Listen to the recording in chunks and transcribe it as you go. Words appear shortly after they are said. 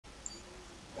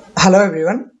Hello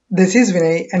everyone, this is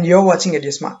Vinay and you're watching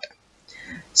EduSmart.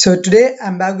 So today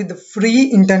I'm back with the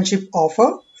free internship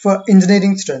offer for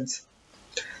engineering students.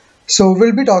 So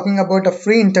we'll be talking about a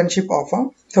free internship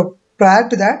offer. So prior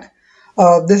to that,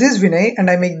 this is Vinay and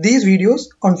I make these videos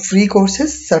on free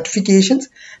courses, certifications,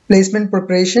 placement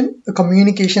preparation,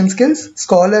 communication skills,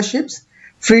 scholarships,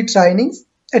 free trainings,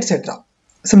 etc.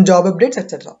 Some job updates,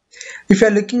 etc. If you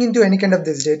are looking into any kind of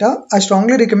this data, I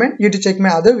strongly recommend you to check my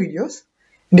other videos.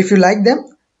 And if you like them,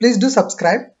 please do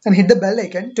subscribe and hit the bell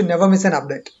icon to never miss an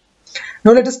update.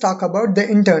 Now let us talk about the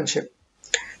internship.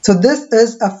 So this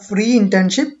is a free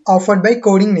internship offered by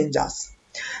Coding Ninjas.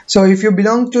 So if you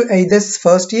belong to either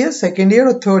first year, second year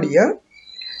or third year,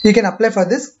 you can apply for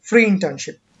this free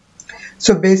internship.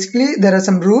 So basically there are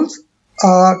some rules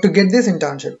to get this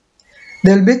internship.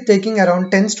 They will be taking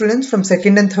around 10 students from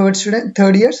second and third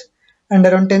years and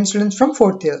around 10 students from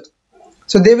fourth year.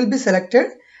 So they will be selected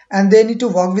and they need to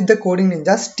work with the Coding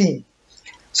Ninjas team.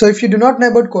 So if you do not know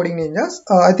about Coding Ninjas,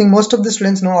 I think most of the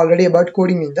students know already about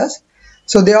Coding Ninjas.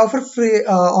 So they offer free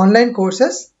online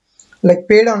courses, like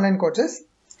paid online courses.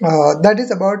 That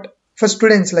is about for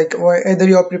students, like either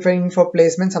you are preparing for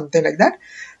placement, something like that.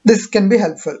 This can be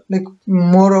helpful, like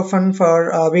more often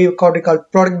for we call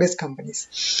product-based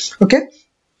companies. Okay.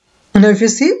 Now if you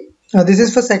see, this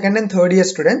is for second and third year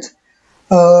students.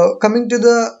 Coming to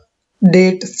the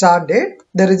start date,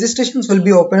 the registrations will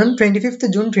be open on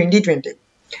 25th June 2020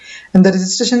 and the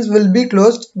registrations will be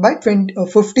closed by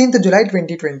 15th July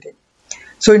 2020.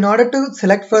 So in order to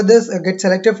select for this, get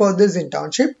selected for this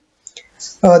internship,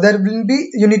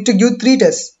 you need to give 3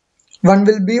 tests. One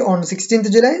will be on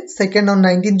 16th July, second on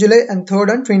 19th July and third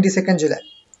on 22nd July.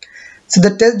 So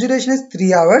the test duration is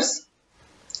 3 hours.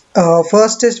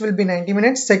 First test will be 90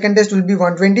 minutes, second test will be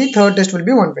 120, third test will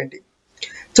be 120.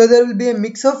 So there will be a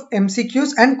mix of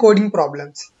MCQs and coding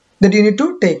problems that you need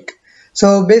to take.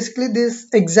 So basically this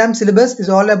exam syllabus is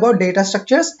all about data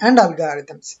structures and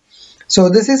algorithms. So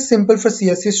this is simple for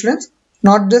CSE students,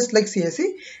 not just like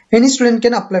CSE. Any student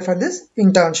can apply for this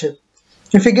internship.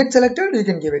 If you get selected, you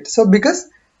can give it. So because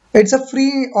it's a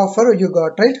free offer you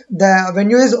got, right? The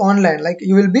venue is online, like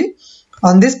you will be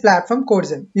on this platform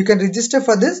Cognizant. You can register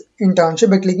for this internship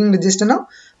by clicking register now,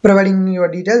 providing your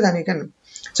details, and you can.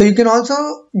 So you can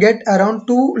also get around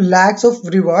 2 lakhs of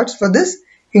rewards for this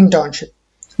internship.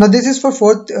 Now this is for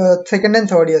second and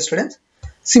third year students.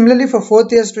 Similarly for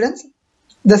fourth year students,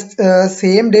 the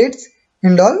same dates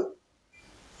and all.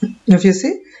 If you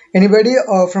see, anybody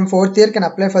from fourth year can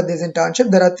apply for this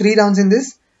internship. There are 3 rounds in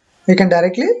this. You can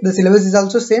directly, the syllabus is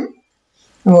also same.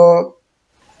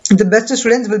 The best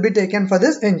students will be taken for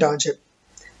this internship.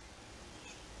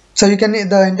 So the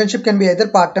internship can be either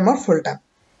part-time or full-time.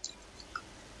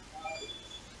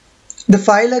 The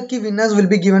 5 lucky winners will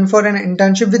be given for an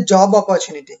internship with job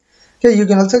opportunity. Okay, you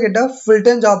can also get a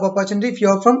full-time job opportunity if you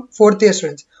are from fourth year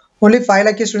students. Only 5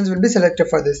 lucky students will be selected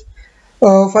for this.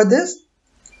 For this,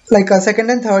 like second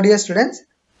and third year students,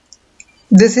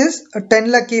 this is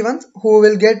 10 lucky ones who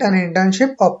will get an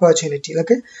internship opportunity.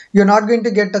 Okay, you're not going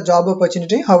to get a job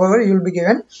opportunity. However, you will be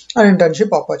given an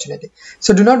internship opportunity.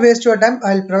 So do not waste your time.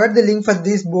 I'll provide the link for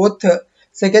these both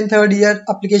second, third year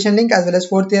application link as well as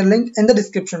fourth year link in the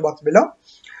description box below.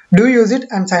 Do use it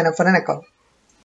and sign up for an account.